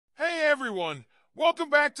everyone, welcome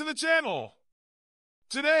back to the channel.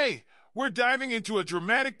 Today, we're diving into a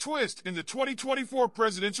dramatic twist in the 2024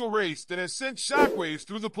 presidential race that has sent shockwaves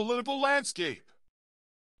through the political landscape.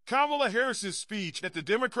 Kamala Harris's speech at the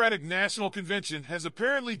Democratic National Convention has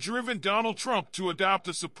apparently driven Donald Trump to adopt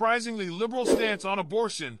a surprisingly liberal stance on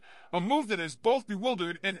abortion, a move that has both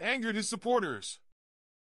bewildered and angered his supporters.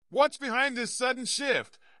 What's behind this sudden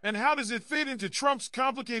shift, and how does it fit into Trump's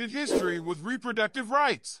complicated history with reproductive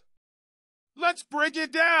rights? Let's break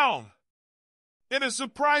it down! In a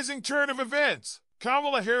surprising turn of events,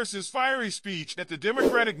 Kamala Harris's fiery speech at the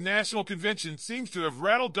Democratic National Convention seems to have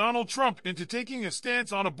rattled Donald Trump into taking a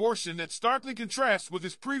stance on abortion that starkly contrasts with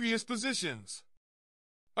his previous positions.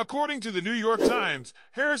 According to the New York Times,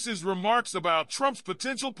 Harris's remarks about Trump's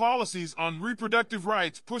potential policies on reproductive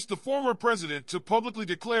rights pushed the former president to publicly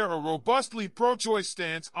declare a robustly pro-choice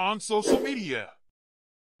stance on social media.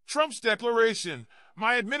 Trump's declaration,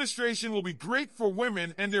 "My administration will be great for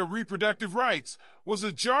women and their reproductive rights," was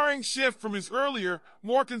a jarring shift from his earlier,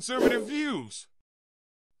 more conservative views.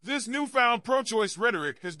 This newfound pro-choice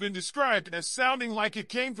rhetoric has been described as sounding like it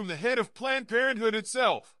came from the head of Planned Parenthood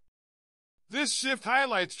itself. This shift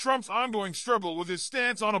highlights Trump's ongoing struggle with his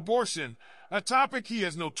stance on abortion, a topic he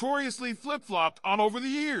has notoriously flip-flopped on over the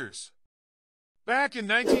years. Back in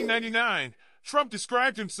 1999, Trump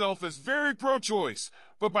described himself as very pro-choice,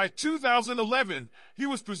 but by 2011, he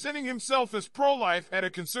was presenting himself as pro-life at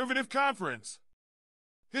a conservative conference.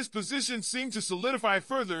 His position seemed to solidify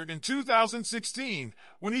further in 2016,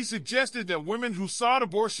 when he suggested that women who sought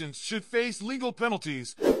abortions should face legal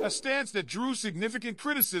penalties, a stance that drew significant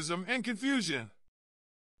criticism and confusion.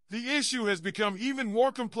 The issue has become even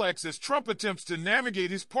more complex as Trump attempts to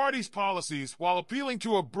navigate his party's policies while appealing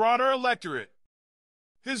to a broader electorate.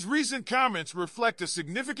 His recent comments reflect a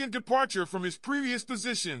significant departure from his previous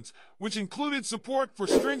positions, which included support for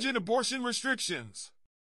stringent abortion restrictions.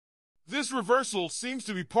 This reversal seems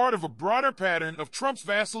to be part of a broader pattern of Trump's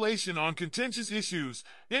vacillation on contentious issues,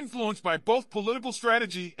 influenced by both political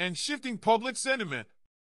strategy and shifting public sentiment.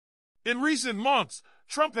 In recent months,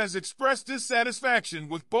 Trump has expressed dissatisfaction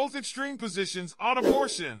with both extreme positions on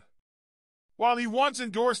abortion. While he once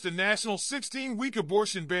endorsed a national 16-week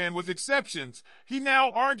abortion ban with exceptions, he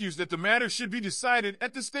now argues that the matter should be decided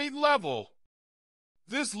at the state level.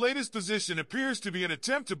 This latest position appears to be an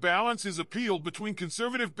attempt to balance his appeal between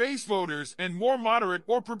conservative base voters and more moderate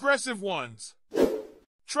or progressive ones.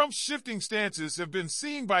 Trump's shifting stances have been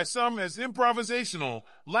seen by some as improvisational,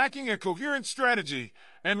 lacking a coherent strategy,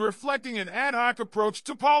 and reflecting an ad hoc approach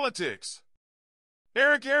to politics.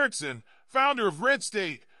 Eric Erickson, founder of Red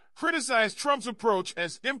State, criticized Trump's approach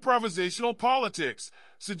as improvisational politics,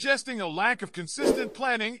 suggesting a lack of consistent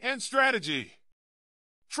planning and strategy.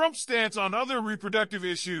 Trump's stance on other reproductive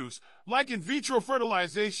issues, like in vitro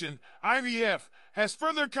fertilization, IVF, has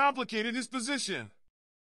further complicated his position.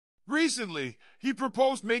 Recently, he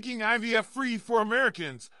proposed making IVF free for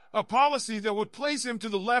Americans, a policy that would place him to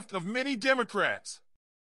the left of many Democrats.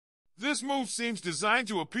 This move seems designed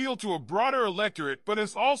to appeal to a broader electorate but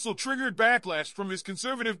has also triggered backlash from his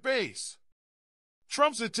conservative base.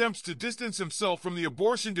 Trump's attempts to distance himself from the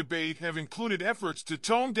abortion debate have included efforts to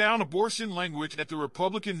tone down abortion language at the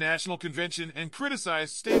Republican National Convention and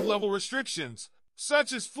criticize state-level restrictions,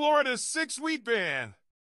 such as Florida's 6-week ban.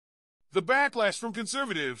 The backlash from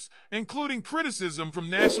conservatives, including criticism from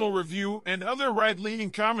National Review and other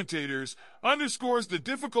right-leaning commentators, underscores the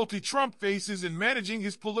difficulty Trump faces in managing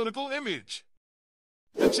his political image.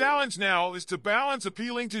 The challenge now is to balance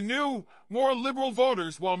appealing to new, more liberal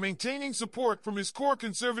voters while maintaining support from his core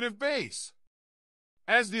conservative base.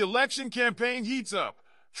 As the election campaign heats up,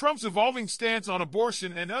 Trump's evolving stance on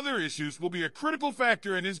abortion and other issues will be a critical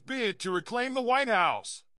factor in his bid to reclaim the White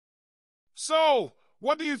House. So,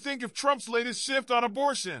 what do you think of Trump's latest shift on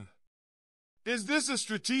abortion? Is this a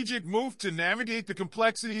strategic move to navigate the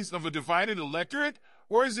complexities of a divided electorate,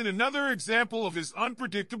 or is it another example of his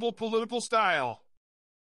unpredictable political style?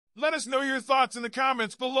 Let us know your thoughts in the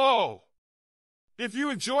comments below. If you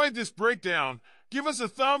enjoyed this breakdown, give us a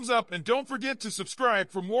thumbs up and don't forget to subscribe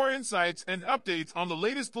for more insights and updates on the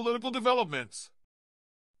latest political developments.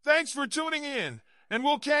 Thanks for tuning in, and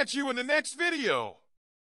we'll catch you in the next video.